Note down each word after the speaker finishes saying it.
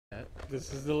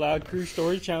This is the Loud Crew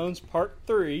Story Challenge Part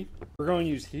 3. We're going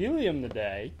to use helium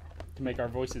today to make our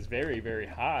voices very, very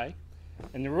high.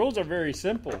 And the rules are very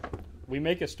simple. We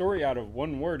make a story out of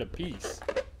one word apiece.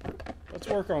 Let's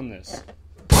work on this.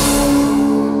 We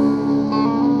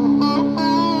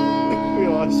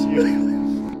lost you.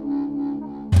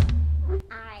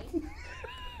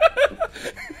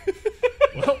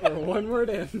 Well, we're one word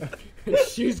in.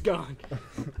 Shoe's gone.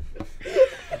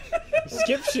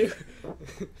 Skip shoe.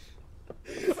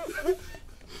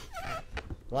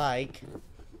 Like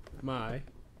My.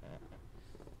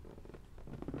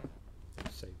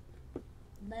 Say.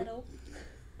 Metal.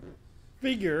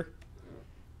 Figure.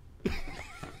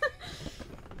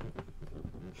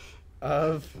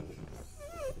 of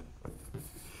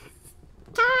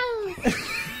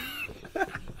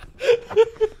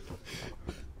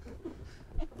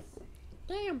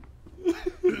Damn.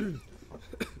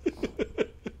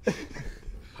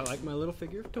 I like my little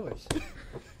figure of toys.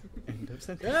 end of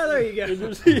sentence. Oh, there you go.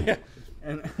 Yeah.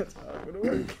 And that's how it's gonna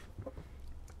work.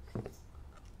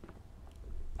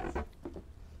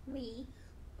 We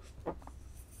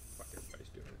Everybody's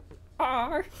doing it.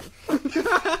 are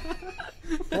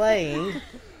Playing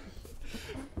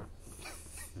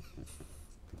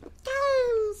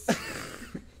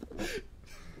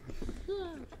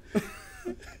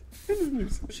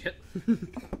Shit.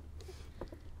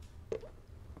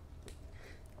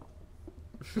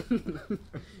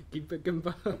 Keep it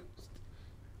composed.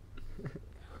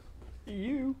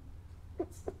 You.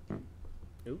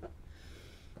 Oop.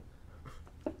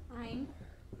 I'm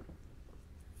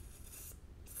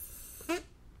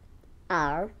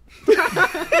are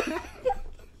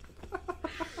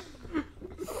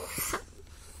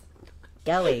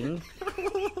going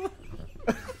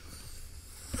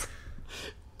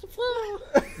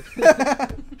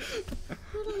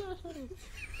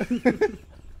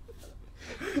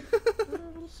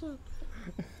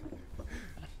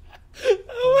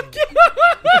Oh my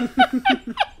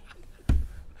god!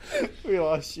 we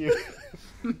lost you.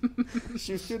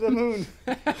 Shoot to the moon.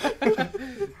 I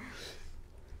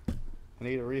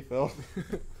need a refill.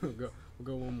 We'll go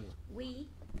one more. we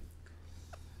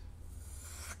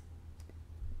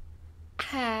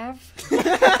Have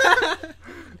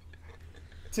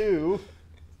to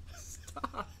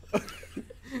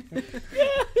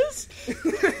Yes!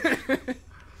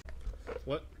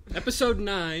 What? Episode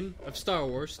 9 of Star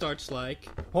Wars starts like...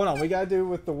 Hold on, we gotta do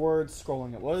with the words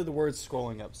scrolling up. What do the words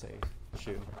scrolling up say?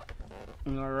 Shoot.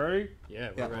 All ready?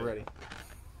 Yeah, We're ready.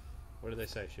 What do they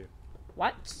say, Shu?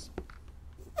 What?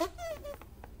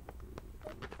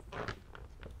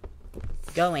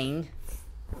 Going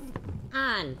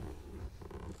on.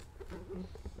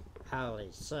 Holy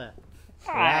shit.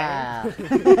 wow.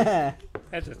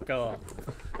 That's just cool.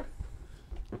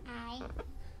 I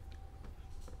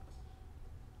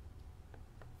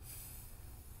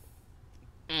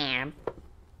am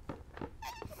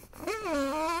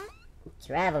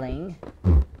traveling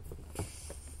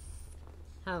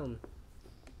Home.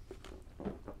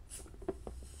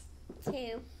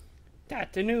 two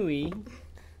Tatanui.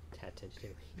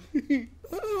 Tatanui.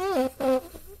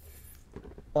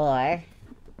 or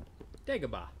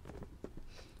Dagobah.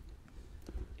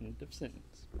 End of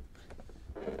sentence.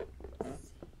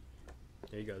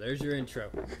 There you go. There's your intro.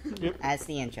 Yep. that's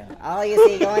the intro. All you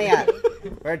see going up.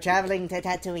 We're traveling to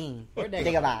Tatooine. Or Dagobah.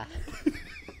 Dagobah.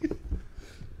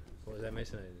 What was that,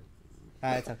 Mason?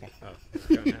 It's okay. Oh, it's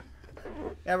gone now.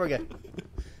 Yeah, we're good.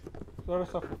 Start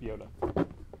us off with Yoda.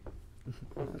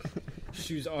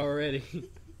 Shoes already.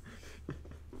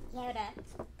 Yoda.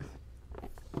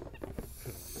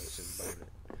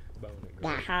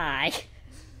 Got high.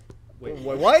 Wait,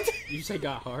 What? you say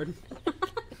got hard?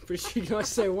 For sure, you gonna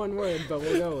say one word, but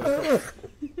we'll go with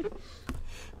it.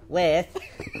 With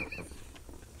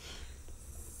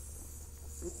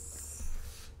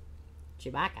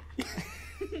Chewbacca.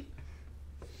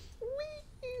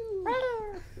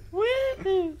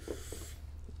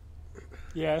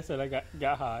 Yeah, I said I got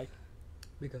high.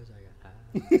 Because I got high.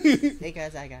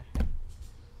 Because I got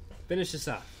Finish this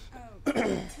off. Oh,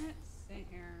 let's see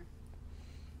here.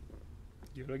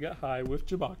 Yoda got high with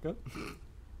Chewbacca.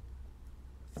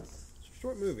 It's a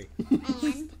short movie.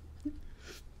 And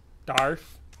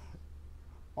Darth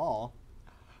all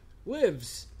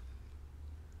lives.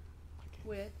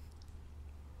 with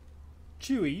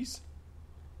Chewies.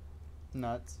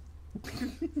 nuts.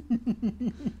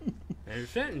 And a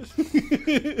sentence.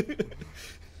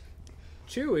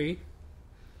 Chewie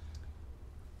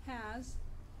has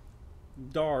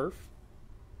Darth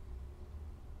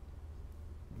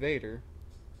Vader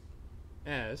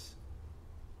as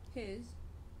his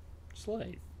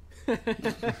slave.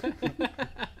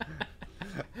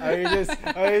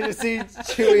 I just see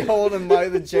Chewie holding by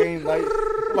the chain like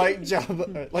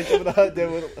Jabba, like Jabba the Hutt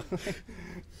did with.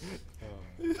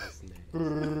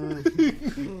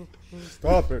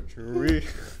 Stop it, Chewie.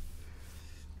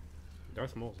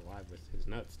 Darth Maul's alive with his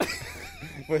nuts.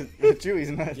 with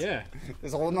Chewie's nuts. Yeah.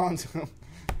 Just holding on to him.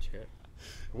 Shit.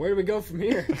 Where do we go from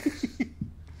here?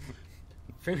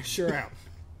 Finish her out.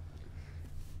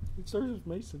 It starts with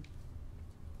Mason.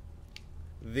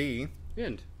 The.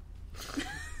 End.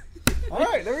 All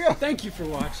right, there we go. Thank you for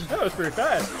watching. That was pretty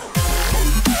fast.